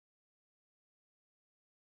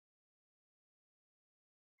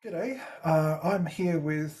G'day. I'm here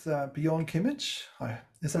with Bjoern Kimminich.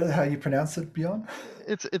 Is that how you pronounce it, Bjorn?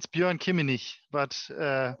 It's Bjoern Kimminich, but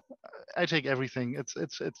I take everything.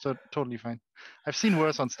 It's totally fine. I've seen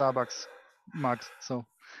worse on Starbucks mugs, so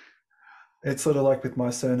It's sort of like with my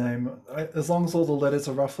surname. As long as all the letters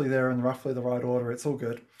are roughly there in roughly the right order, it's all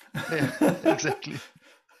good. yeah, exactly.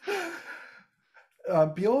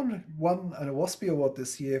 Bjorn won an OWASP award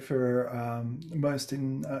this year for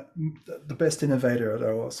the best innovator at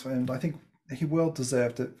OWASP, and I think he well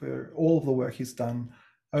deserved it for all of the work he's done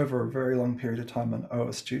over a very long period of time on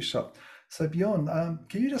OS Juice Shop. So Bjorn,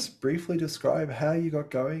 can you just briefly describe how you got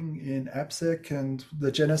going in AppSec and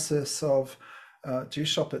the genesis of Juice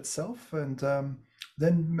Shop itself, and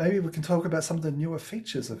then maybe we can talk about some of the newer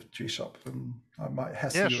features of Juice Shop, and I might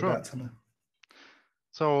hassle Yeah, you sure. about some of.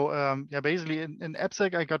 So yeah, basically in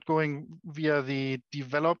AppSec I got going via the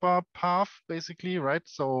developer path, basically, right?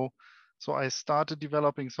 So I started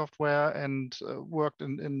developing software and worked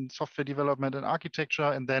in software development and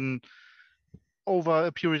architecture, and then over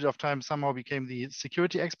a period of time somehow became the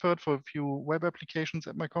security expert for a few web applications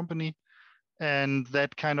at my company. And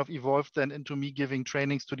that kind of evolved then into me giving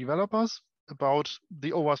trainings to developers about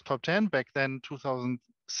the OWASP Top 10. Back then,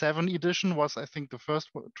 2007 edition was, I think, the first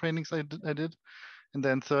trainings I did, and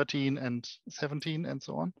then 13 and 17 and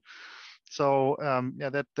so on. So yeah,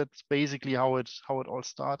 that's basically how it all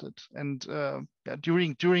started. And yeah,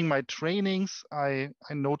 during my trainings, I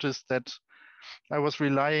noticed that I was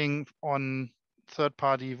relying on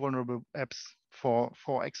third-party vulnerable apps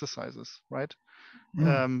for exercises, right?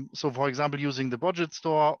 Mm, So for example, using the budget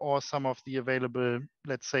store or some of the available,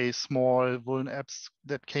 let's say, small vuln apps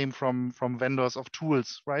that came from vendors of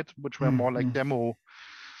tools, right? Which were mm, more like mm.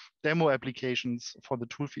 demo applications for the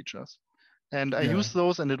tool features. And I Yeah. used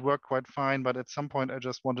those and it worked quite fine, but at some point I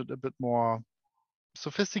just wanted a bit more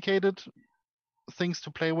sophisticated things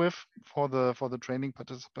to play with for the training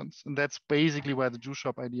participants. And that's basically where the Juice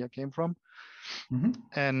Shop idea came from. Hmm.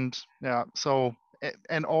 And yeah, so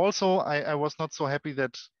and also I was not so happy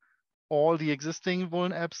that all the existing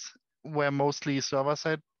Vuln apps were mostly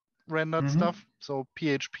server-side rendered Hmm. stuff, so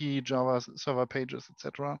PHP, Java server pages,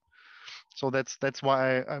 etc. So that's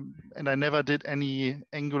why and I never did any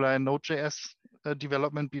Angular and Node.js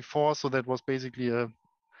development before, so that was basically a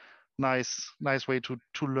nice way to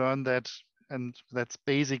learn that, and that's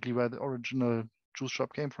basically where the original Juice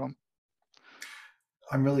Shop came from.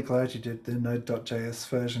 I'm really glad you did the Node.js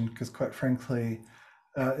version because, quite frankly,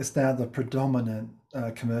 it's now the predominant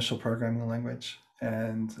commercial programming language,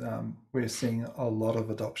 and we're seeing a lot of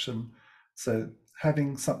adoption. So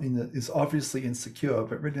having something that is obviously insecure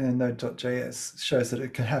but written in Node.js shows that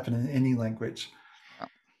it can happen in any language. Yeah.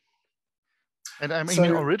 And I mean,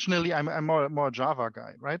 So, originally, I'm more a Java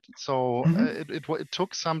guy, right? So mhm, it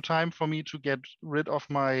took some time for me to get rid of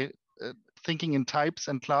my thinking in types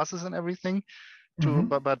and classes and everything. mhm.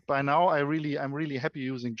 But by now, I'm really happy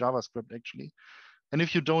using JavaScript actually. And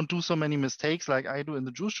if you don't do so many mistakes like I do in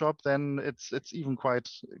the juice shop, then it's even quite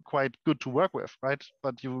good to work with, right?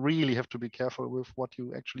 But you really have to be careful with what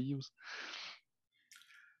you actually use.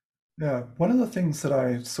 Yeah, one of the things that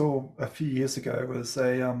I saw a few years ago was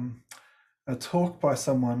a talk by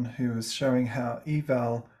someone who was showing how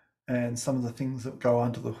eval and some of the things that go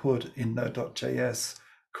under the hood in Node.js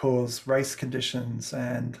cause race conditions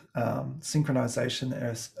and synchronization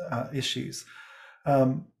issues.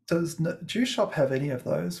 Does JuShop have any of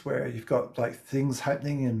those where you've got like things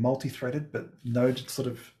happening in multi-threaded, but Node sort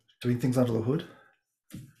of doing things under the hood?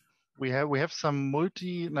 We have some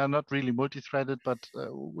no, not really multi-threaded, but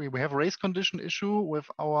we have a race condition issue with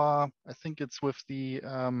our, I think it's with the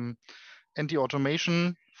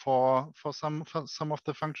anti-automation for some of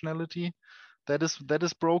the functionality that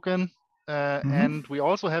is broken. Mm-hmm. And we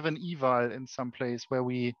also have an eval in some place where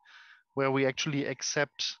we actually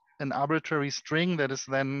accept an arbitrary string that is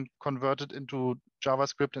then converted into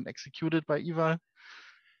JavaScript and executed by eval.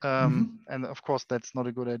 Mm-hmm. And of course, that's not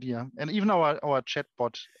a good idea. And even our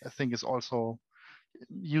chatbot, I think, is also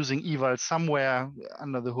using eval somewhere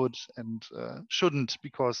under the hood and shouldn't,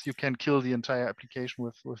 because you can kill the entire application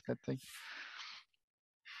with that thing.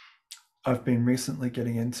 I've been recently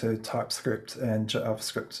getting into TypeScript and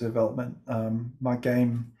JavaScript development. My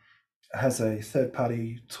game has a third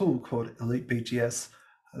party tool called Elite BGS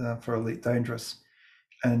for Elite Dangerous,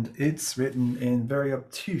 and it's written in very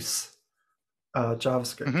obtuse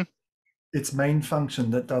JavaScript. Hmm. Its main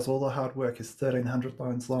function that does all the hard work is 1,300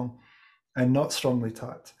 lines long and not strongly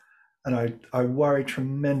typed. And I worry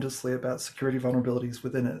tremendously about security vulnerabilities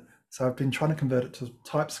within it. So I've been trying to convert it to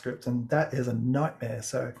TypeScript, and that is a nightmare.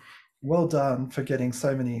 So Well done for getting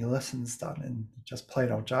so many lessons done in just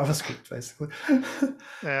plain old JavaScript, basically.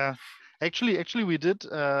 Yeah. Actually, we did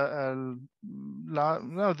no,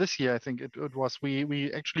 this year I think it was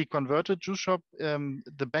we actually converted JuiceShop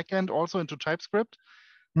the backend also into TypeScript,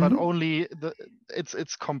 but Hmm. only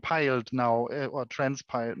it's compiled now or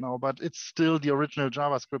transpiled now, but it's still the original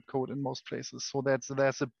JavaScript code in most places. So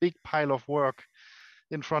there's a big pile of work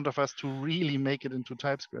in front of us to really make it into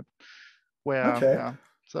TypeScript. Where Okay. yeah,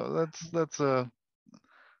 so that's a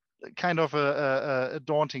kind of a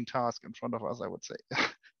daunting task in front of us, I would say.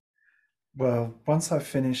 Well, once I've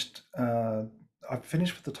finished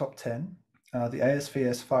with the top 10. The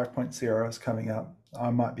ASVS 5.0 is coming up. I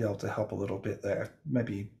might be able to help a little bit there.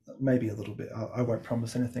 Maybe a little bit. I won't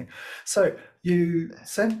promise anything. So you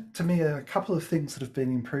sent to me a couple of things that have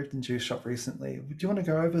been improved in JuiceShop recently. Do you want to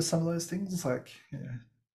go over some of those things? Like, yeah.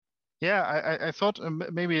 Yeah, I thought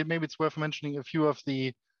maybe it's worth mentioning a few of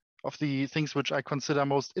the things which I consider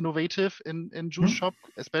most innovative in Juice Hmm? Shop,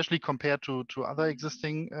 especially compared to other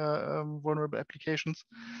existing vulnerable applications.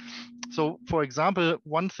 So, for example,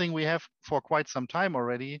 one thing we have for quite some time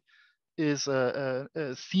already is a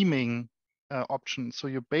theming option. So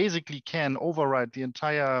you basically can override the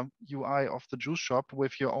entire UI of the Juice Shop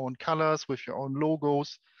with your own colors, with your own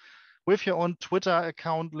logos, with your own Twitter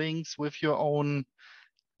account links, with your own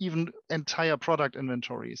even entire product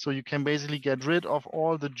inventory. So you can basically get rid of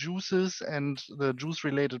all the juices and the juice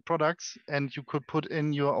related products, and you could put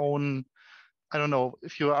in your own, I don't know,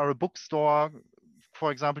 if you are a bookstore,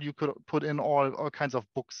 for example, you could put in all kinds of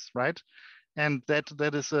books, right? And that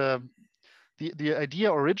is the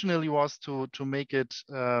idea originally was to make it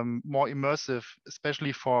more immersive,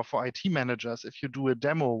 especially for IT managers. If you do a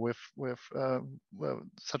demo with well,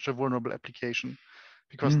 such a vulnerable application,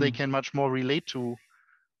 because they Mm. can much more relate to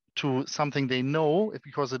something they know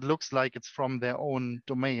because it looks like it's from their own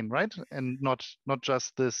domain, right? And not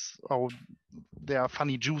just this, oh, there are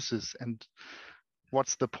funny juices and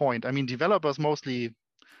what's the point? I mean, developers mostly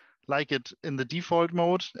like it in the default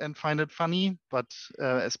mode and find it funny, but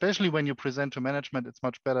especially when you present to management, it's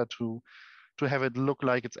much better to have it look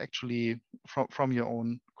like it's actually from your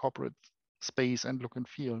own corporate space and look and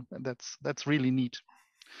feel, and that's really neat.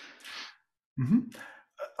 Hmm.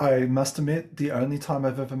 I must admit, the only time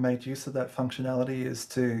I've ever made use of that functionality is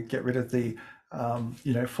to get rid of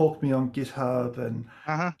fork me on GitHub, and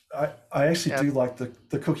Uh-huh. I actually Yeah, do like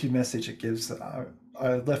the cookie message it gives. I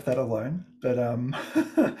left that alone, but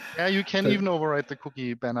yeah, you can but even override the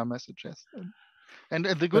cookie banner messages. And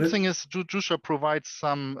the but good thing it, is Jusha provides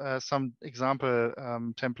some example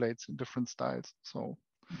templates in different styles. So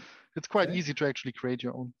it's quite okay. easy to actually create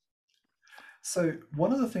your own. So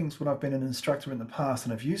one of the things when I've been an instructor in the past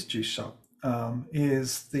and I've used GShop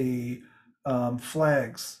is the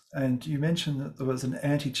flags. And you mentioned that there was an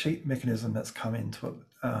anti-cheat mechanism that's come into it,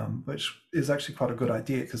 which is actually quite a good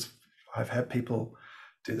idea because I've had people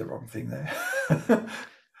do the wrong thing there.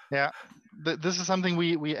 Yeah, this is something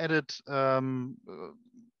we added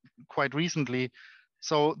quite recently.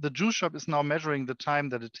 So the juice shop is now measuring the time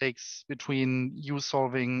that it takes between you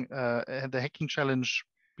solving the hacking challenge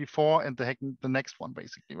before and the next one,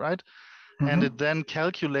 basically, right? And Hmm. it then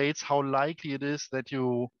calculates how likely it is that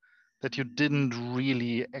you didn't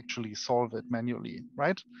really actually solve it manually,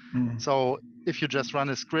 right? Mm. So if you just run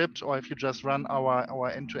a script or if you just run our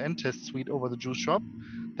end-to-end test suite over the juice shop,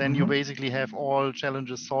 then you Hmm. basically have all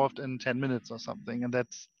challenges solved in 10 minutes or something, and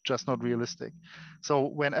that's just not realistic. So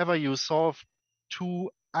whenever you solve two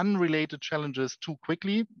unrelated challenges too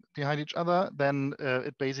quickly behind each other, then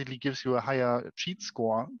it basically gives you a higher cheat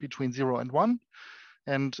score between 0 and 1,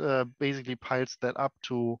 and basically piles that up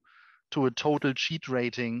to a total cheat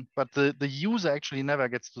rating. But the user actually never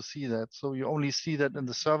gets to see that. So you only see that in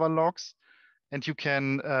the server logs, and you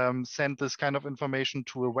can send this kind of information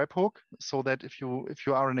to a webhook so that if you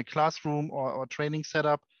are in a classroom or training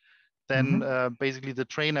setup, then Hmm. basically the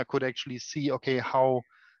trainer could actually see, okay, how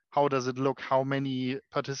does it look? How many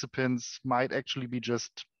participants might actually be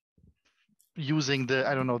just using the,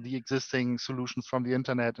 I don't know, the existing solutions from the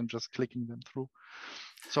internet and just clicking them through.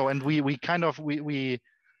 So, and we kind of we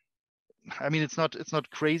I mean, it's not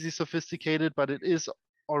crazy sophisticated, but it is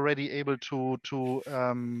already able to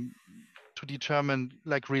determine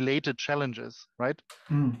like related challenges, right?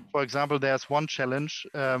 Mm. For example, there's one challenge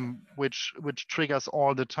which triggers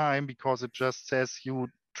all the time because it just says you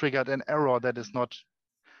triggered an error that is not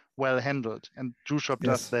well handled, and JuShop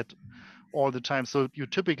does Yes. that all the time. So you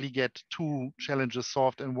typically get two challenges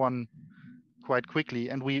solved in one quite quickly,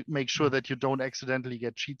 and we make sure that you don't accidentally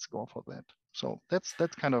get cheat score for that. So that's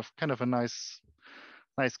kind of a nice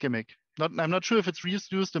gimmick. I'm not sure if it's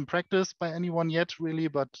used in practice by anyone yet, really,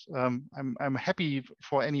 but I'm happy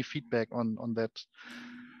for any feedback on that.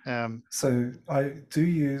 So I do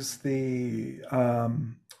use the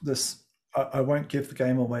this. I won't give the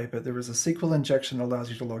game away, but there is a SQL injection that allows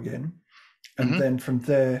you to log in, and Mhm. then from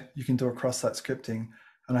there you can do a cross-site scripting.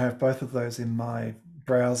 And I have both of those in my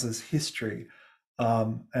browser's history,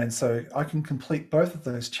 and so I can complete both of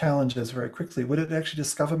those challenges very quickly. Would it actually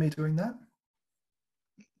discover me doing that?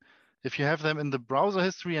 If you have them in the browser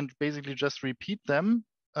history and basically just repeat them,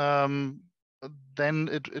 um, then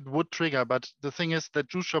it would trigger. But the thing is that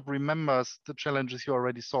JuiceShop remembers the challenges you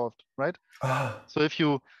already solved, right? Ah, So if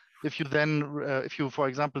you for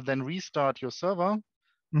example then restart your server,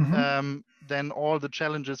 mm-hmm, then all the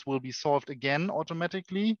challenges will be solved again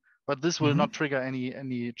automatically, but this will mm-hmm. not trigger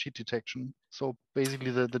any cheat detection. So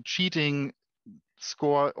basically the cheating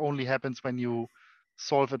score only happens when you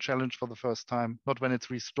solve a challenge for the first time, not when it's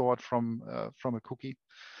restored from a cookie.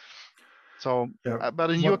 So, Yeah. but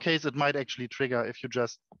in your What case, it might actually trigger if you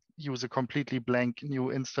just use a completely blank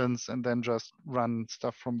new instance and then just run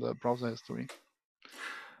stuff from the browser history.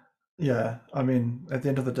 Yeah, I mean, at the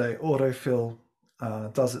end of the day, autofill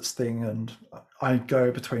does its thing, and I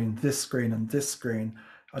go between this screen and this screen.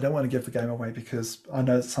 I don't want to give the game away because I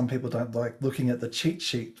know some people don't like looking at the cheat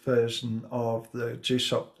sheet version of the Juice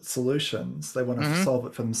Shop solutions. They want to Hmm. solve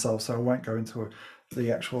it for themselves, so I won't go into the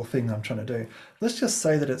actual thing I'm trying to do. Let's just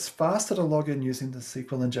say that it's faster to log in using the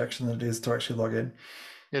SQL injection than it is to actually log in.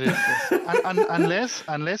 It is, yes.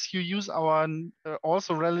 Unless you use our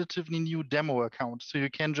also relatively new demo account, so you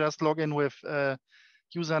can just log in with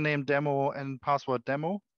username demo and password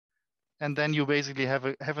demo, and then you basically have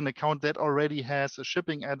an account that already has a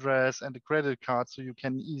shipping address and a credit card, so you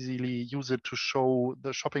can easily use it to show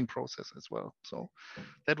the shopping process as well. So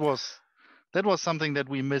that was that was something that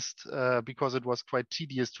we missed because it was quite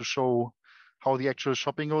tedious to show how the actual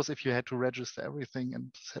shopping goes if you had to register everything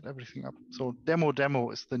and set everything up. So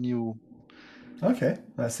demo is the new. Okay,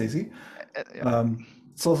 that's easy. Yeah.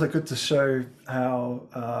 It's also good to show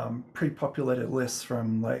how pre-populated lists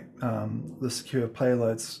from like the secure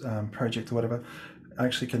payloads project or whatever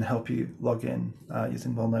actually can help you log in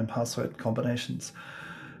using well-known password combinations.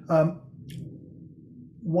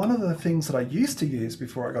 One of the things that I used to use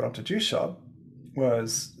before I got onto JuiceShop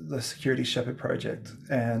was the Security Shepherd project,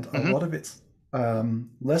 and a Hmm. lot of its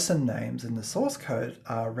lesson names in the source code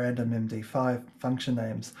are random MD5 function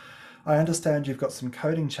names. I understand you've got some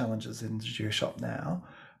coding challenges in JuiceShop now.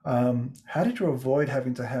 How did you avoid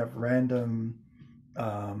having to have random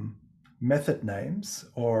um, method names,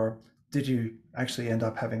 or did you actually end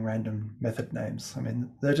up having random method names? I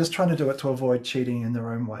mean, they're just trying to do it to avoid cheating in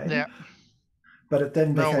their own way, Yeah. but it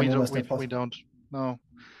then No, became we don't. almost We impossible. don't. No.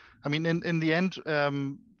 I mean, in the end,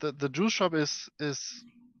 the juice shop is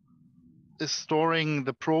storing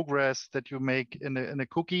the progress that you make in a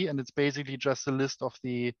cookie, and it's basically just a list of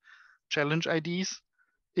the challenge IDs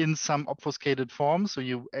in some obfuscated form. So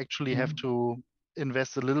you actually have Mm-hmm. to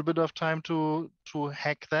invest a little bit of time to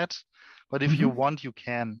hack that. But if you Mm-hmm. want, you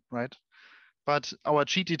can, right? But our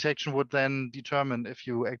cheat detection would then determine if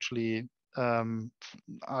you actually um,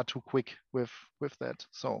 are too quick with that.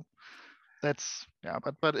 So that's yeah.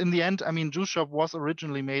 But in the end, I mean, Juice Shop was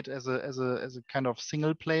originally made as a kind of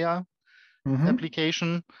single player Mm-hmm.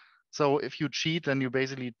 application. So if you cheat, then you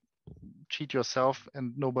basically cheat yourself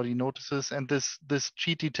and nobody notices. And this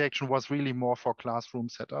cheat detection was really more for classroom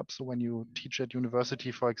setup. So when you teach at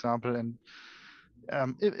university, for example, and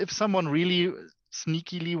if someone really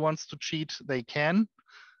sneakily wants to cheat, they can,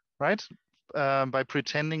 right? By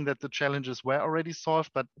pretending that the challenges were already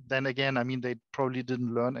solved. But then again, I mean, they probably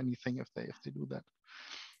didn't learn anything if they do that.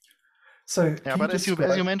 So Yeah, can you but describe?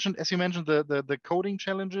 as you mentioned the coding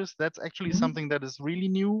challenges, that's actually Mhm. something that is really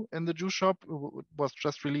new in the Juice Shop. It was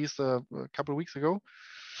just released a couple of weeks ago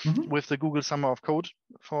Mhm. with the Google Summer of Code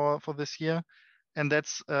for this year. And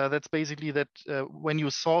that's basically that when you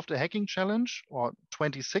solved a hacking challenge, or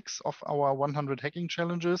 26 of our 100 hacking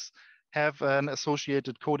challenges have an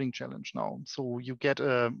associated coding challenge now. So you get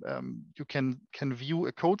a you can view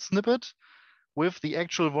a code snippet with the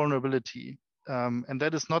actual vulnerability. And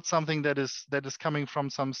that is not something that is coming from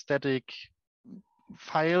some static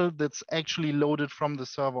file that's actually loaded from the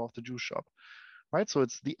server of the Juice Shop, right? So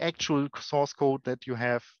it's the actual source code that you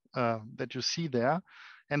have that you see there,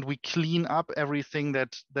 and we clean up everything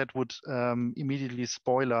that would immediately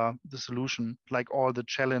spoiler the solution, like all the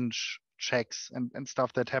challenge checks and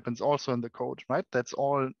stuff that happens also in the code, right? That's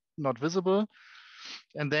all not visible,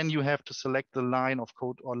 and then you have to select the line of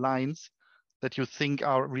code or lines that you think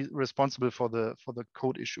are responsible for the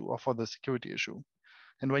code issue or for the security issue.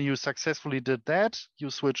 And when you successfully did that, you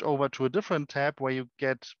switch over to a different tab where you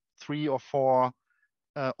get 3 or 4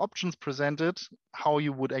 options presented, how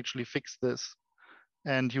you would actually fix this.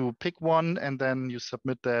 And you pick one and then you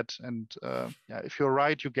submit that. And if you're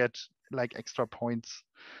right, you get like extra points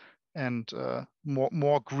and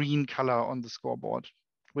more green color on the scoreboard,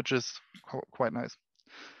 which is quite nice.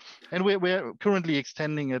 And we're currently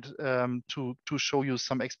extending it to show you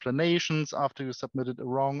some explanations after you submitted a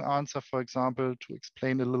wrong answer, for example, to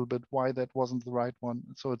explain a little bit why that wasn't the right one.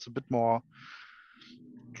 So it's a bit more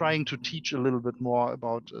trying to teach a little bit more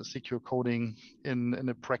about secure coding in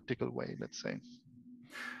a practical way, let's say.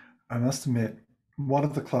 I must admit, one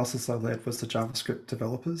of the classes I led was the JavaScript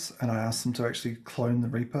developers, and I asked them to actually clone the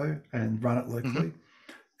repo and run it locally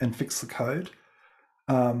and fix the code.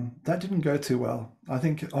 That didn't go too well. I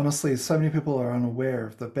think, honestly, so many people are unaware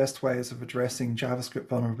of the best ways of addressing JavaScript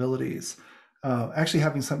vulnerabilities. Actually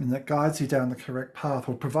having something that guides you down the correct path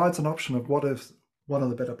or provides an option of what is one of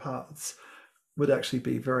the better paths would actually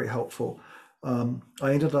be very helpful.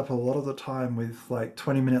 I ended up a lot of the time with like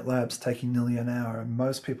 20-minute labs taking nearly an hour and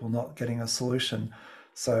most people not getting a solution.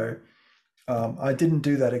 So I didn't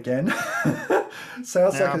do that again.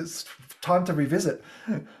 Sounds like it's time to revisit.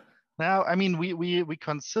 Now, I mean, we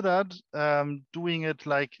considered doing it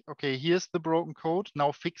like, okay, here's the broken code,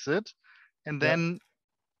 now fix it. And then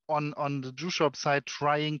on the JuShop side,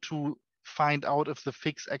 trying to find out if the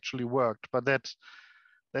fix actually worked. But that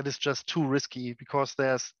is just too risky because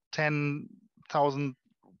there's 10,000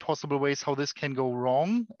 possible ways how this can go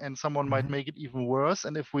wrong, and someone might make it even worse.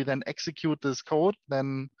 And if we then execute this code,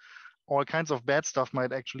 then all kinds of bad stuff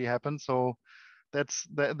might actually happen. So that's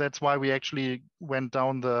why we actually went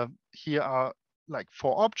down here are like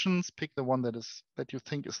 4 options, pick the one that you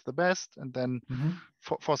think is the best. And then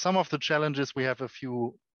for some of the challenges, we have a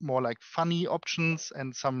few more like funny options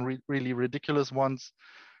and some really ridiculous ones.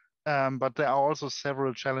 But there are also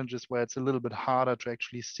several challenges where it's a little bit harder to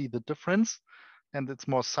actually see the difference, and it's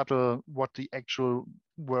more subtle what the actual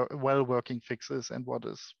well-working fix is and what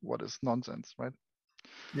is nonsense, right?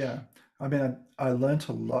 Yeah, I mean, I learned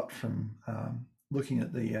a lot from looking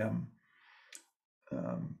at the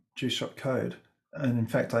JuShop code, and in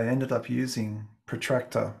fact, I ended up using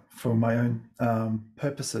Protractor for my own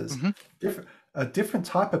purposes. A different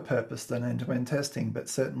type of purpose than end-to-end testing, but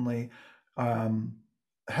certainly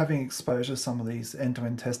having exposure to some of these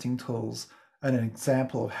end-to-end testing tools and an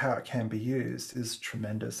example of how it can be used is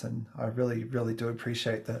tremendous. And I really, really do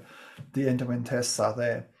appreciate that the end-to-end tests are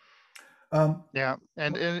there. And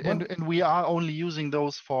we are only using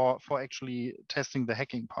those for actually testing the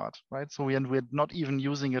hacking part, right? So we're not even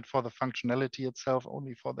using it for the functionality itself,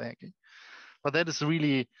 only for the hacking. But that is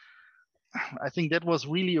really, I think that was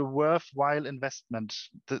really a worthwhile investment,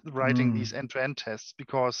 writing these end-to-end tests,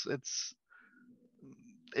 because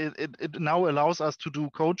it now allows us to do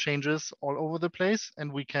code changes all over the place,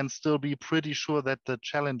 and we can still be pretty sure that the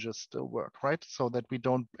challenges still work, right? So that we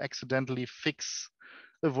don't accidentally fix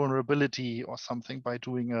a vulnerability or something by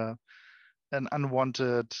doing an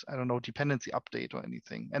unwanted, I don't know, dependency update or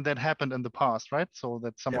anything. And that happened in the past, right? So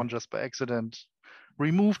that someone just by accident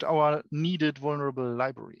removed our needed vulnerable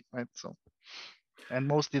library, right? So, and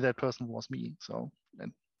mostly that person was me. So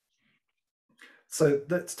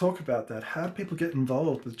let's talk about that. How do people get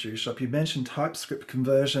involved with JuShop? You mentioned TypeScript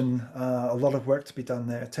conversion, a lot of work to be done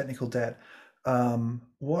there, technical debt.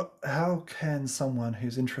 How can someone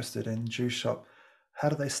who's interested in JuShop, how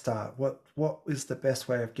do they start? What is the best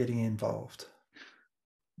way of getting involved?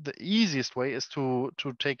 The easiest way is to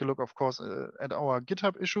take a look, of course, at our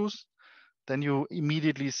GitHub issues. Then you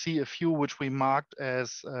immediately see a few which we marked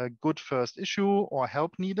as a good first issue or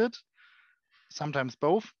help needed, sometimes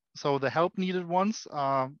both. So the help needed ones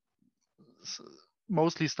are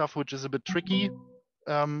mostly stuff which is a bit tricky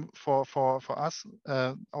for us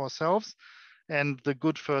ourselves, and the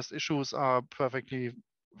good first issues are perfectly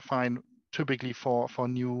fine, typically for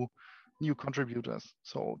new contributors.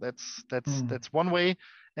 So that's one way.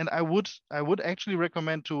 And I would actually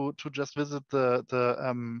recommend to just visit the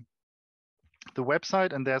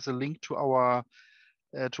website, and there's a link to our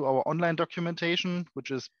online documentation,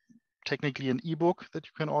 which is technically an ebook that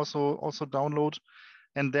you can also download.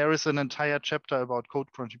 And there is an entire chapter about code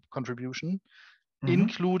contribution,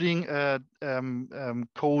 including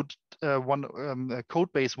code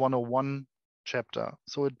base 101 chapter.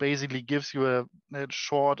 So it basically gives you a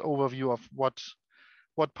short overview of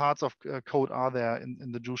what parts of code are there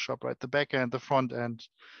in the JuShop, right? The back end, the front end,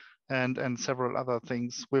 and several other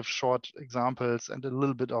things with short examples and a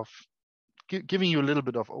little bit of giving you a little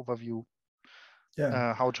bit of overview.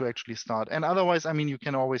 Yeah. how to actually start. And otherwise, I mean, you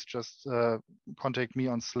can always just contact me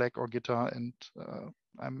on Slack or Gitter, and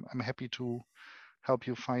I'm happy to help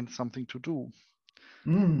you find something to do.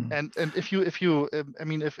 Mm. And if you I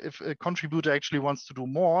mean, if a contributor actually wants to do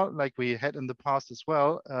more, like we had in the past as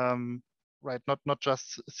well, right? Not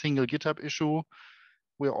just a single GitHub issue.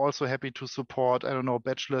 We're also happy to support, I don't know,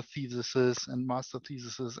 bachelor theses and master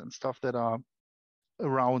theses and stuff that are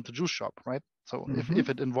around the juice shop, right? So if Hmm.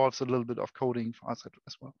 it involves a little bit of coding for us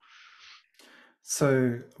as well.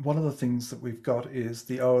 So one of the things that we've got is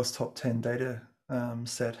the OWASP top 10 data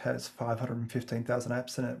set has 515,000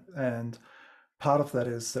 apps in it, and part of that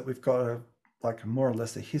is that we've got like more or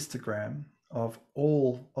less a histogram of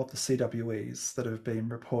all of the CWEs that have been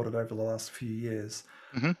reported over the last few years.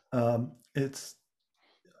 Mm-hmm.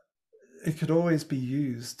 It could always be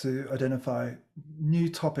used to identify new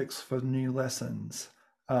topics for new lessons.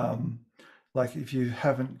 Um, like if you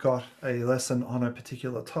haven't got a lesson on a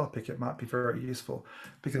particular topic, it might be very useful,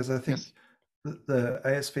 because I think Yes. the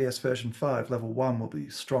ASVS version 5 level 1 will be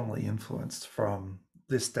strongly influenced from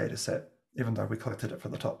this data set, even though we collected it for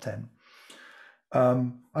the top 10.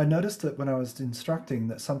 I noticed that when I was instructing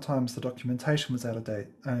that sometimes the documentation was out of date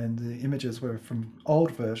and the images were from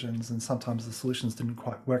old versions, and sometimes the solutions didn't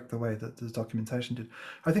quite work the way that the documentation did.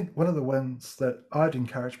 I think one of the ones that I'd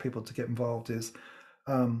encourage people to get involved is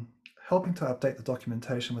um, helping to update the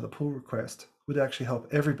documentation with a pull request would actually help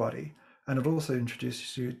everybody, and it also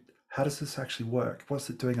introduces you, how does this actually work? What's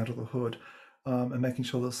it doing under the hood? And making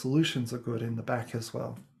sure the solutions are good in the back as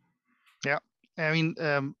well. Yeah. I mean,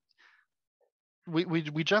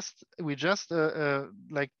 we just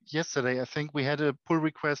like yesterday, I think we had a pull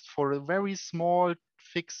request for a very small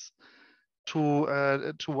fix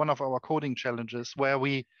to one of our coding challenges where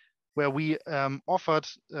we offered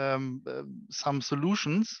some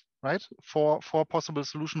solutions, right, for possible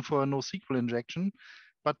solution for a NoSQL injection,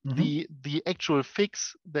 but Mm-hmm. the actual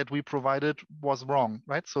fix that we provided was wrong,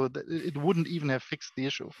 right? So it wouldn't even have fixed the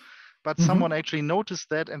issue, but someone Mm-hmm. actually noticed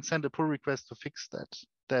that and sent a pull request to fix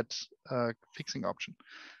that fixing option,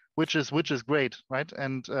 which is great, right?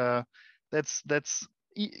 And that's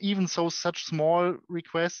even so, such small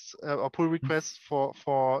requests or pull requests for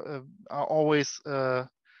are always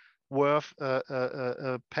worth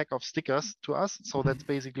a pack of stickers to us. So that's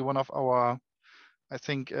basically one of our, I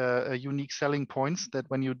think, unique selling points, that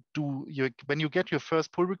when you get your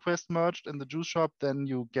first pull request merged in the juice shop, then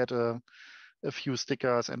you get a few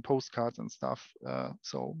stickers and postcards and stuff.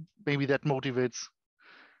 So maybe that motivates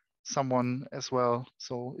someone as well.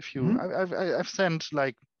 So if you, Mm-hmm. I've sent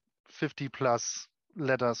like 50 plus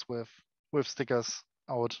letters with stickers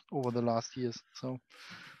out over the last years. So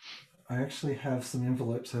I actually have some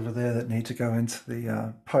envelopes over there that need to go into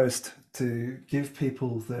the post to give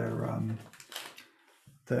people their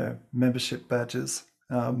membership badges.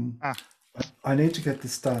 ah I need to get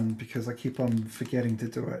this done because I keep on forgetting to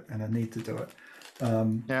do it, and I need to do it.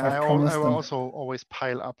 yeah, I've I promised will them. also always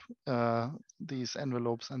pile up these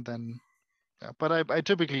envelopes, and then yeah. But I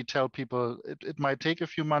typically tell people it might take a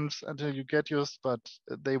few months until you get yours, but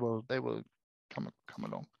they will come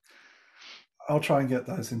along. I'll try and get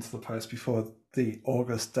those into the post before the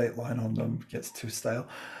August dateline on them gets too stale.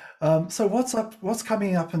 So what's up? What's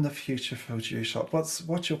coming up in the future for GeoShop?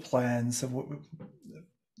 What's your plans?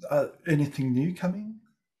 And anything new coming?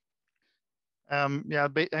 Yeah,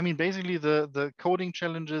 I mean, basically the coding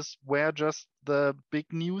challenges were just the big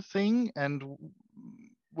new thing, and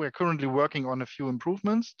we're currently working on a few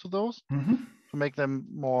improvements to those Mm-hmm. to make them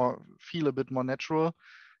more feel a bit more natural.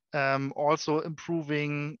 Also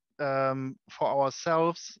improving for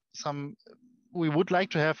ourselves some. We would like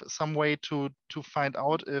to have some way to find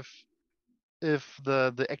out if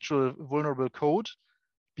the actual vulnerable code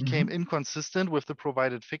became Mm-hmm. inconsistent with the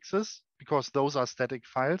provided fixes, because those are static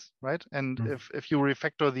files, right? And if you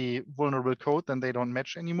refactor the vulnerable code, then they don't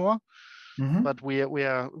match anymore. Mm-hmm. But we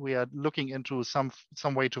are looking into some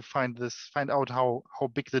way to find out how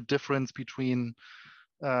big the difference between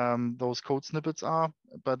those code snippets are.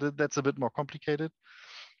 But that's a bit more complicated.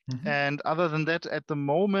 Mm-hmm. And other than that, at the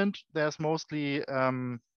moment, there's mostly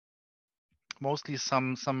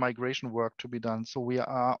some migration work to be done. So we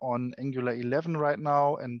are on Angular 11 right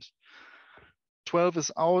now, and 12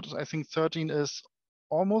 is out. I think 13 is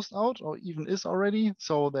almost out, or even is already.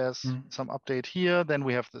 So there's Mm-hmm. some update here. Then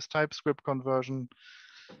we have this TypeScript conversion.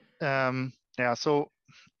 Yeah, so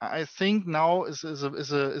I think now is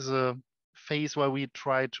a phase where we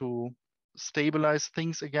try to stabilize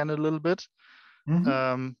things again a little bit. Mm-hmm.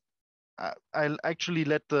 Um, I actually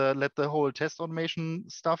let the whole test automation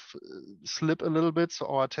stuff slip a little bit. So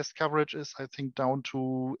our test coverage is, I think, down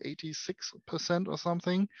to 86% or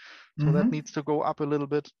something. So that Mm-hmm. needs to go up a little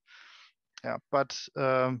bit. Yeah, but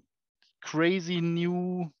crazy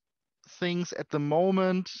new things at the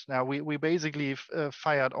moment. Now we basically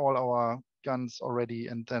fired all our guns already,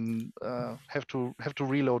 and then have to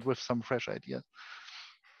reload with some fresh ideas.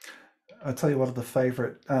 I tell you, one of the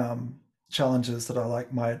favorite challenges that I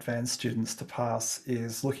like my advanced students to pass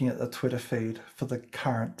is looking at the Twitter feed for the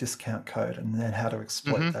current discount code and then how to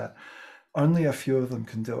exploit Hmm. that. Only a few of them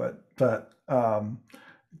can do it, but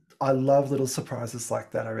I love little surprises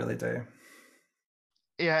like that. I really do.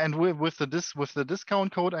 Yeah, and with the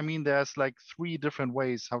discount code, I mean, there's like three different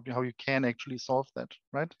ways how you can actually solve that,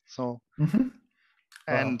 right? So, Mm-hmm.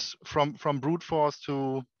 and Well, from brute force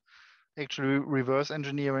to actually reverse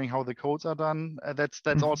engineering how the codes are done, that's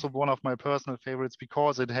mm-hmm. also one of my personal favorites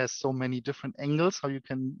because it has so many different angles how you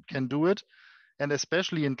can do it. And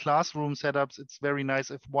especially in classroom setups, it's very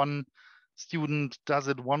nice if one student does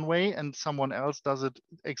it one way and someone else does it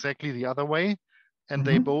exactly the other way, and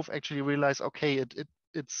they Mm-hmm. both actually realize, okay,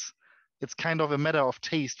 it's it's kind of a matter of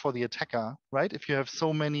taste for the attacker, right? If you have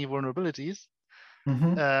so many vulnerabilities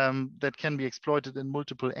Mm-hmm. that can be exploited in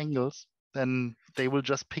multiple angles, then they will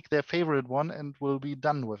just pick their favorite one and will be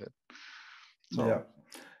done with it. So Yeah.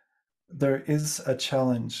 There is a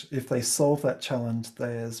challenge. If they solve that challenge,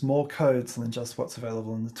 there's more codes than just what's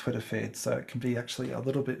available in the Twitter feed. So it can be actually a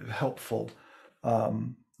little bit helpful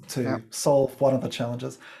um, yeah, to solve one of the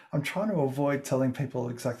challenges. I'm trying to avoid telling people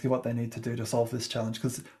exactly what they need to do to solve this challenge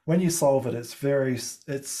because when you solve it,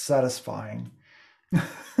 it's satisfying.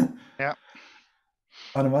 yeah.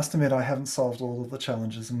 And I must admit, I haven't solved all of the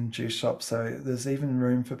challenges in Juice Shop, so there's even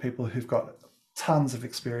room for people who've got tons of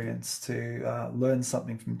experience to learn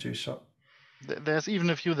something from Juice Shop. There's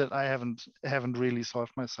even a few that I haven't really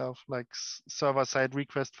solved myself, like server-side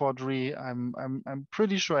request forgery. I'm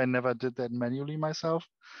pretty sure I never did that manually myself.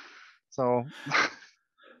 So,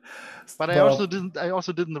 but Well, I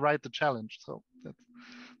also didn't write the challenge, so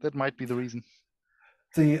that might be the reason.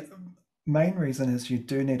 the main reason is you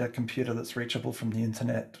do need a computer that's reachable from the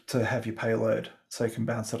internet to have your payload, so you can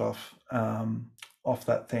bounce it off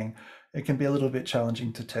that thing. It can be a little bit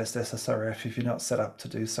challenging to test SSRF if you're not set up to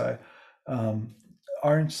do so. Um,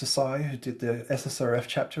 Orange Society, who did the SSRF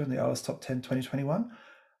chapter in the OWASP Top 10 2021,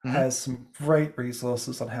 Hmm. has some great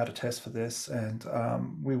resources on how to test for this, and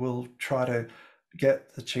we will try to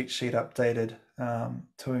get the cheat sheet updated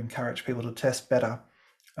to encourage people to test better.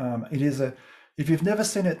 It is a if you've never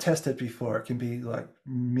seen it tested before, it can be like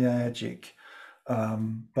magic.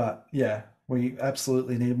 But yeah, we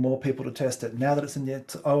absolutely need more people to test it. Now that it's in the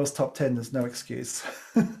OWASP top 10, there's no excuse.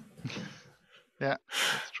 Yeah,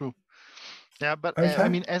 that's true. Yeah, but I Okay.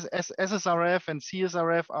 mean, as SSRF and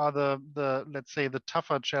CSRF are the let's say the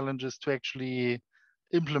tougher challenges to actually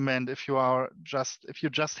implement if you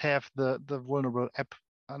just have the vulnerable app,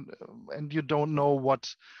 and you don't know what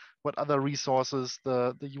other resources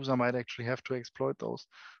the user might actually have to exploit those.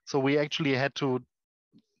 So we actually had to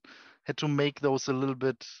make those a little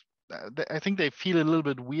bit. I think they feel a little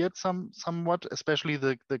bit weird somewhat, especially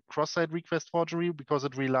the cross-site request forgery because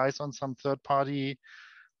it relies on some third-party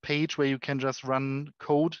page where you can just run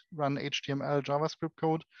HTML, JavaScript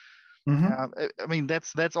code. Mm-hmm. I mean,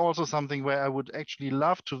 that's also something where I would actually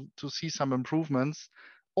love to see some improvements,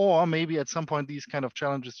 or maybe at some point these kind of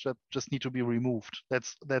challenges just need to be removed.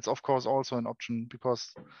 That's of course also an option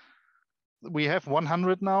because we have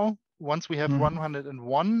 100 now. Once we have Mm-hmm.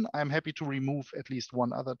 101, I'm happy to remove at least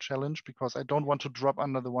one other challenge because I don't want to drop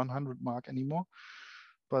under the 100 mark anymore.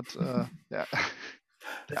 But yeah,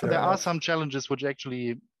 there Fair are enough. some challenges which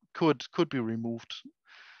actually could be removed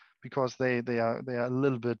because they are a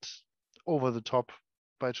little bit over the top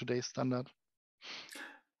by today's standard.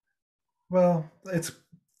 Well, it's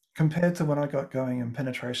compared to when I got going in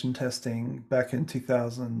penetration testing back in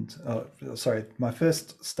 2000. Sorry, my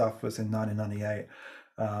first stuff was in 1998.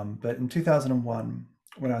 But in 2001,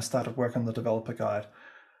 when I started work on the developer guide,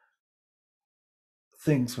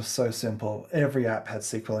 things were so simple. Every app had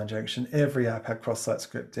SQL injection, every app had cross-site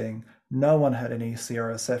scripting. No one had any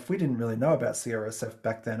CRSF. We didn't really know about CRSF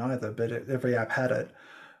back then either, but every app had it.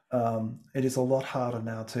 It is a lot harder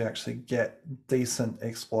now to actually get decent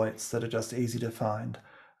exploits that are just easy to find.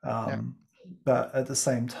 Yeah, Um, but at the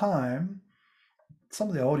same time, some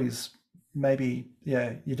of the oldies, maybe,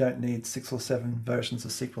 yeah, you don't need 6 or 7 versions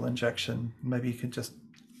of SQL injection. Maybe you can just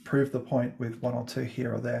prove the point with 1 or 2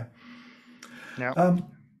 here or there. yeah. Um,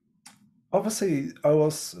 Obviously,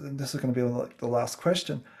 OWASP, and this is going to be like the last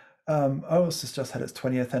question. OWASP has just had its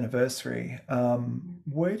 20th anniversary.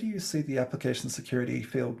 Where do you see the application security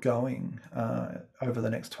field going over the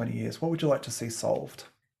next 20 years? What would you like to see solved?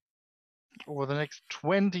 Over the next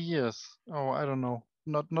 20 years. Oh, I don't know.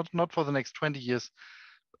 Not for the next 20 years.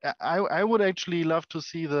 I would actually love to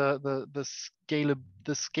see the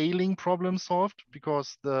scaling problem solved,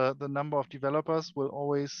 because the number of developers will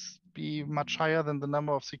always be much higher than the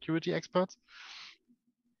number of security experts.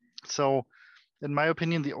 So in my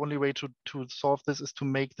opinion, the only way to solve this is to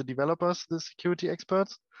make the developers the security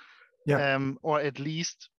experts, Yeah. or at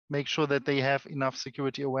least make sure that they have enough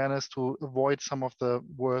security awareness to avoid some of the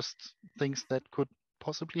worst things that could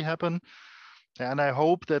possibly happen. And I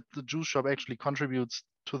hope that the Juice Shop actually contributes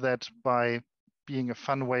to that by being a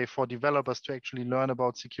fun way for developers to actually learn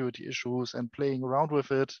about security issues and playing around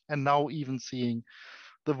with it, and now even seeing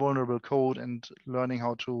the vulnerable code and learning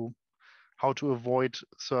how to avoid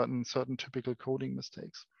certain typical coding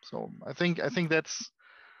mistakes. So I think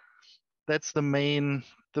that's the main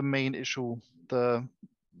issue. The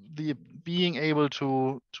being able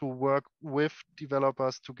to work with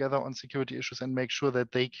developers together on security issues and make sure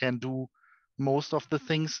that they can do most of the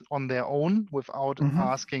things on their own without Hmm.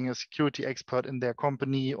 asking a security expert in their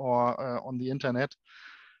company or on the internet,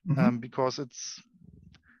 Hmm. because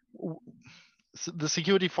the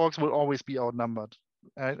security folks will always be outnumbered,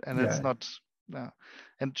 right? And it's Yeah. not.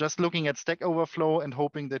 And just looking at Stack Overflow and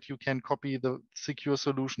hoping that you can copy the secure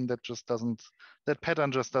solution, that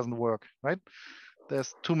pattern just doesn't work, right?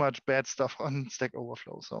 There's too much bad stuff on Stack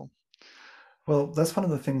Overflow. So Well, that's one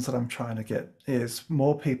of the things that I'm trying to get is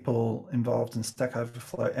more people involved in Stack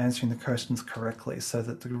Overflow answering the questions correctly so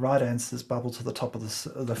that the right answers bubble to the top of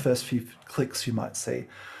the first few clicks you might see.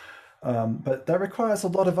 But that requires a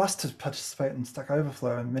lot of us to participate in Stack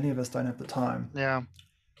Overflow, and many of us don't have the time. yeah,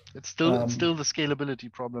 it's still the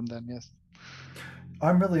scalability problem then, yes.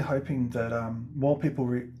 I'm really hoping that more people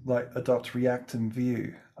adopt React and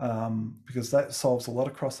Vue because that solves a lot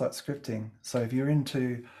of cross-site scripting. So if you're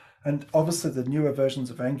into, and obviously the newer versions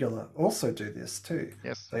of Angular also do this too.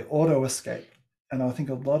 Yes. They auto escape, and I think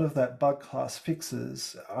a lot of that bug class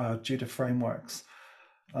fixes are due to frameworks.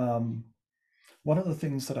 Um, One of the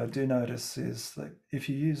things that I do notice is that if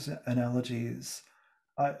you use analogies,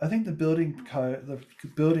 I think the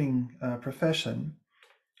building profession,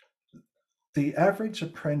 the average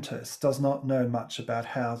apprentice does not know much about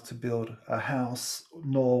how to build a house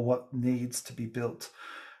nor what needs to be built,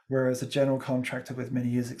 whereas a general contractor with many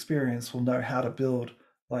years' experience will know how to build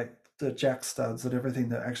like the jack studs and everything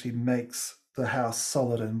that actually makes the house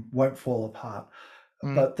solid and won't fall apart.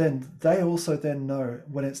 Mm, But then they also then know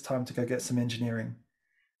when it's time to go get some engineering.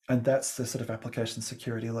 And that's the sort of application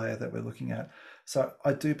security layer that we're looking at. So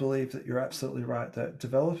I do believe that you're absolutely right that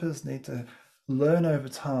developers need to learn over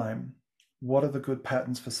time what are the good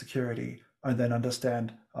patterns for security and then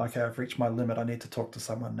understand, okay, I've reached my limit. I need to talk to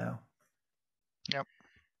someone now. yeah.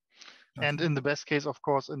 I And think, in the best case, of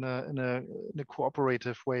course, in a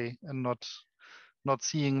cooperative way, and not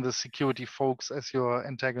seeing the security folks as your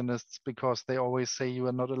antagonists because they always say you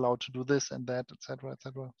are not allowed to do this and that, etc.,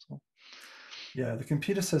 etc. So yeah, the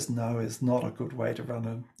computer says no is not a good way to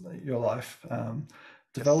run your life. yes,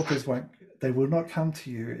 Developers won't, they will not come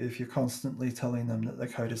to you if you're constantly telling them that the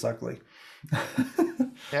code is ugly.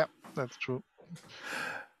 yeah, that's true.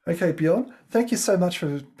 Okay, Bjorn, thank you so much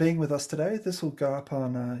for being with us today. This will go up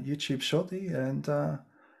on YouTube shortly, and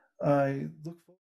I look forward